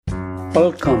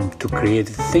Welcome to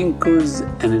Creative Thinkers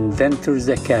and Inventors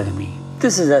Academy.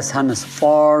 This is Hassan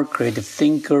Safar, creative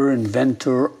thinker,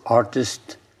 inventor,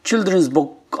 artist, children's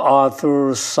book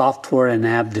author, software and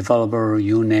app developer,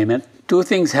 you name it. Two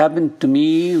things happened to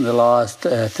me in the last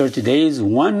 30 days.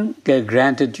 One, get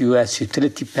granted U.S.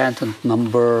 utility patent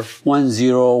number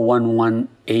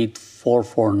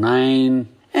 101184449,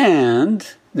 and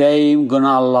they're going to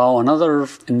allow another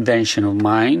invention of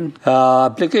mine,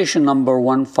 application number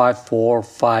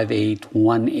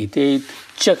 1545888.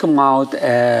 Check them out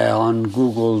on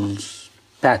Google's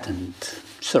patent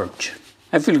search.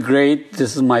 I feel great.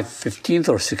 This is my 15th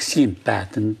or 16th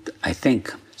patent, I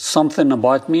think. Something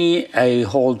about me, I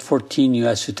hold 14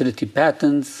 U.S. utility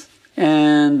patents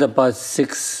and about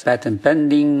 6 patent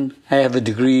pending. I have a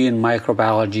degree in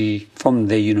microbiology from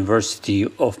the University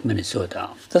of Minnesota.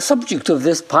 The subject of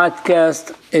this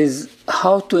podcast is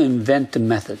how to invent a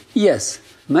method. Yes,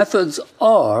 methods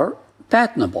are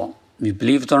patentable, you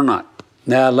believe it or not.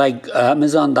 Like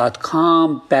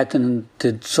Amazon.com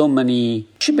patented so many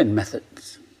shipping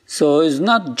methods. So it's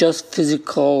not just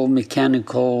physical,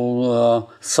 mechanical,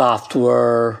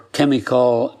 software,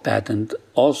 chemical patent.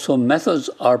 Also, methods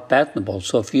are patentable.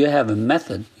 So if you have a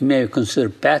method, you may consider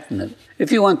patented.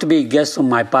 If you want to be a guest on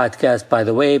my podcast, by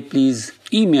the way, please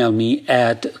email me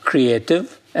at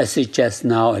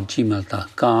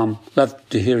creative@shsnow@gmail.com. Love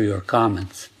to hear your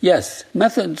comments. Yes,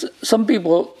 methods, some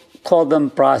people call them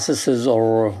processes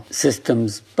or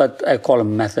systems, but I call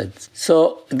them methods.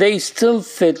 So they still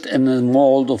fit in the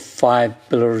mold of 5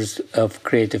 pillars of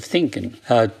creative thinking.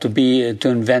 To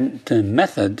invent a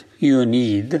method, you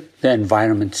need the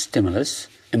environment stimulus,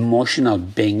 emotional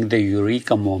bing, the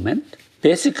eureka moment,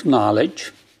 basic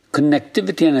knowledge,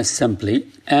 connectivity and assembly,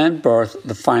 and birth,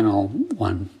 the final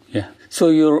one. Yeah.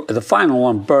 So the final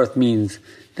one, birth, means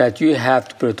that you have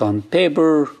to put it on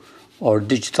paper or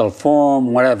digital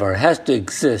form, whatever. It has to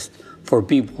exist for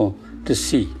people to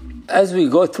see. As we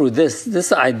go through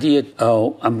this idea,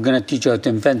 I'm going to teach you how to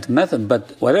invent a method,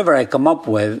 but whatever I come up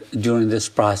with during this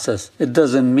process, it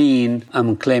doesn't mean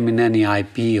I'm claiming any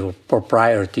IP or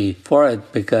propriety for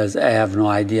it, because I have no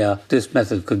idea. This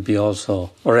method could be also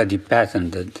already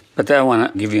patented. But I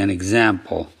want to give you an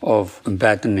example of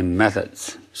patenting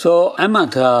methods. So I'm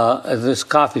at this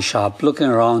coffee shop looking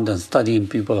around and studying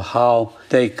people, how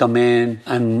they come in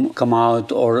and come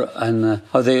out, and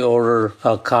how they order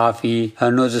coffee. I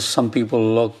notice some people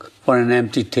look for an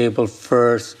empty table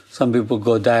first. Some people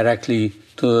go directly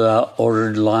to the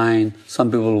ordered line.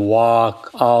 Some people walk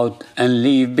out and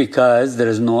leave because there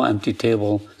is no empty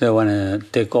table they want to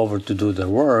take over to do their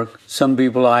work. Some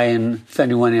people eyeing if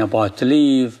anyone is about to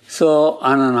leave. So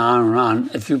on and on and on.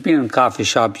 If you've been in a coffee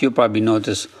shop, you probably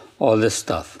notice all this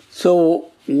stuff. So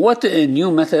what a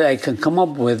new method I can come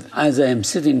up with as I am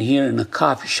sitting here in a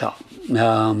coffee shop.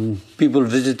 People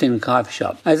visiting a coffee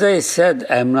shop. As I said,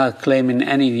 I'm not claiming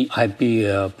any IP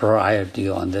priority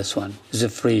on this one. It's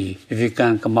free. If you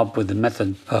can come up with a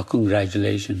method,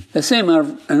 congratulations. The same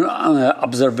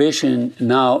observation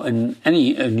now in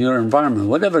your environment.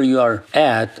 Whatever you are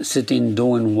at, sitting,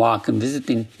 doing, walking,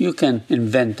 visiting, you can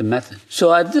invent a method.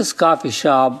 So at this coffee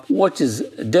shop, what is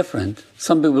different?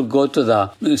 Some people go to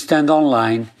stand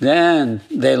online, then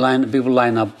people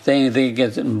line up, they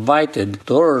get invited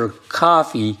to order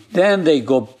coffee, then they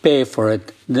go pay for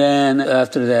it. Then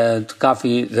after the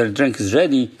coffee, their drink is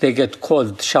ready, they get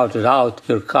called, shouted out,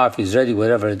 your coffee is ready,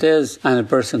 whatever it is, and the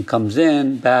person comes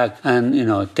in, back, and,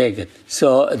 take it.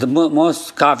 So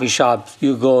most coffee shops,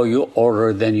 you go, you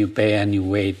order, then you pay, and you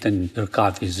wait, and your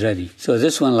coffee is ready. So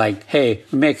this one, like, hey,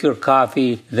 make your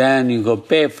coffee, then you go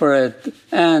pay for it,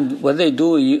 and what they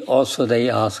do, they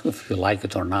ask if you like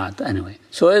it or not, anyway.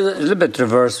 So it's a little bit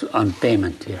reverse on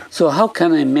payment here. So how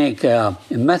can I make a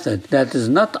method that is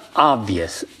not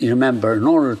obvious? You remember, in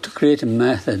order to create a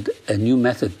method, a new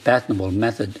method, patentable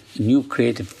method, new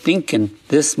creative thinking,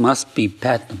 this must be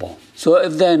patentable. So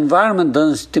if the environment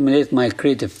doesn't stimulate my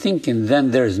creative thinking, then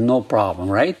there is no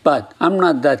problem, right? But I'm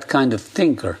not that kind of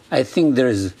thinker. I think there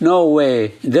is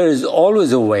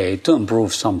always a way to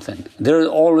improve something.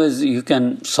 You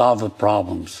can solve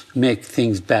problems, make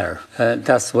things better.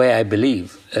 That's the way I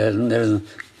believe. There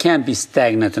can't be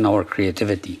stagnant in our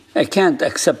creativity. I can't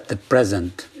accept the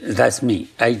present. That's me.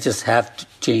 I just have to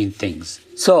change things.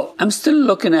 So I'm still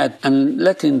looking at and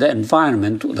letting the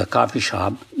environment, the coffee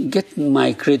shop, get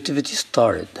my creativity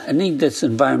started. I need this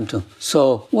environment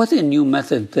So what a new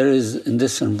method there is in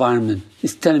this environment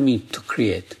is telling me to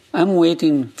create. I'm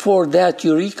waiting for that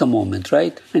eureka moment,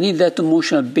 right? I need that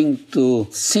emotional bing to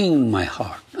sing in my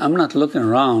heart. I'm not looking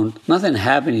around, nothing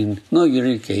happening, no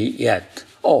eureka yet.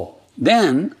 Oh,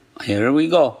 then, here we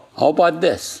go. How about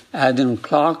this? Adding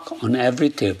clock on every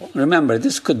table. Remember,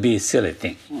 this could be a silly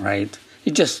thing, right?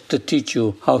 It's just to teach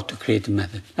you how to create a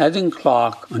method. Adding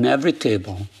clock on every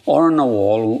table or on a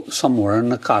wall somewhere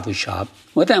in a coffee shop.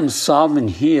 What I'm solving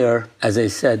here, as I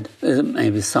said, it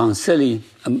maybe sounds silly,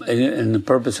 in the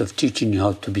purpose of teaching you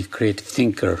how to be a creative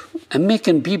thinker. I'm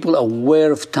making people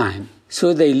aware of time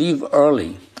so they leave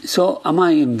early. So am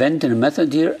I inventing a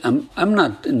method here? I'm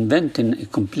not inventing a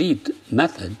complete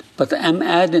method, but I'm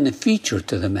adding a feature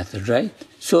to the method, right?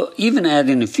 So even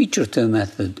adding a feature to the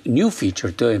method, new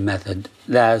feature to a method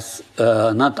that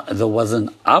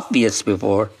wasn't obvious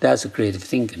before, that's a creative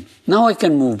thinking. Now I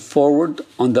can move forward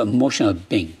on the emotional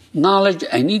Bing. Knowledge,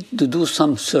 I need to do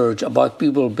some search about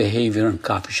people's behavior in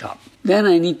coffee shop. Then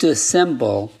I need to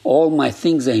assemble all my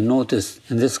things I noticed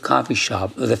in this coffee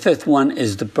shop. The fifth one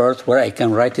is the birth, where I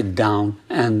can write it down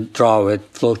and draw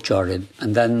it, flowchart it,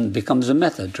 and then it becomes a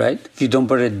method, right? If you don't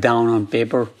put it down on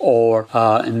paper or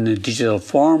in a digital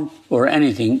form or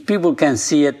anything, people can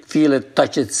see it, feel it,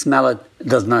 touch it, smell it. It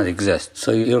does not exist.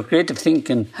 So your creative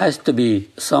thinking has to be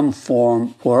some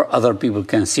form where other people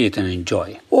can see it and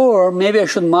enjoy. Or maybe I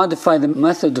should modify the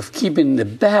method of keeping the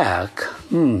back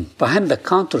behind the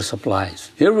counter supplies.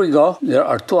 Here we go. There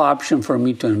are two options for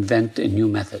me to invent a new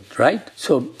method, right?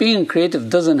 So being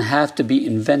creative doesn't have to be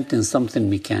inventing something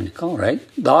mechanical, right?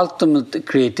 The ultimate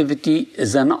creativity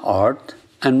is an art.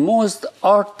 And most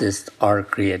artists are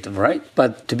creative, right?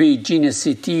 But to be a genius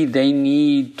CT, they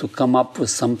need to come up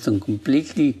with something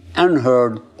completely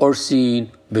unheard or seen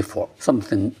before.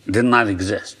 Something did not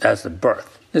exist. That's the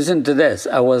birth. Listen to this.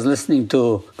 I was listening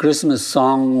to Christmas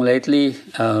song lately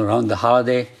around the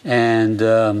holiday. And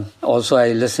also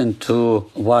I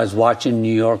was watching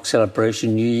New York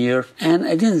Celebration New Year. And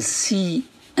I didn't see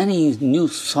any new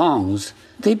songs.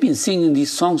 They've been singing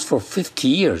these songs for 50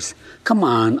 years. Come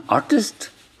on, artists.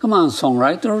 Come on,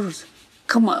 songwriters.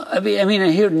 Come on. I mean,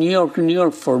 I hear New York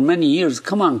for many years.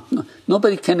 Come on.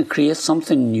 Nobody can create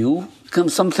something new,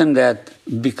 something that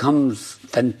becomes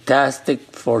fantastic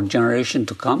for generation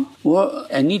to come. Well,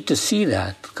 I need to see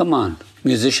that. Come on,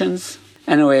 musicians.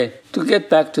 Anyway, to get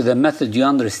back to the method, you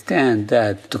understand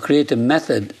that to create a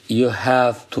method, you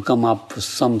have to come up with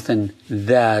something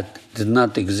that did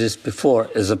not exist before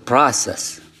as a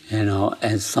process.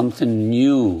 As something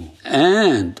new.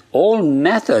 And all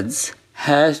methods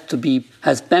has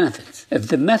benefits. If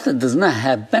the method does not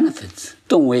have benefits,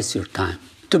 don't waste your time.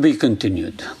 To be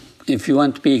continued. If you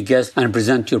want to be a guest and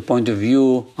present your point of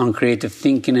view on Creative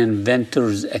Thinking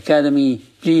Inventors Academy,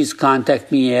 please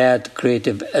contact me at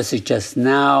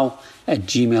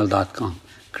creativeshsnow@gmail.com.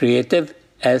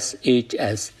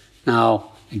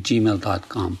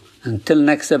 creativeshsnow@gmail.com. Until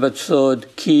next episode,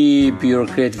 keep your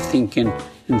creative thinking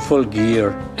in full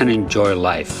gear and enjoy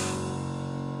life.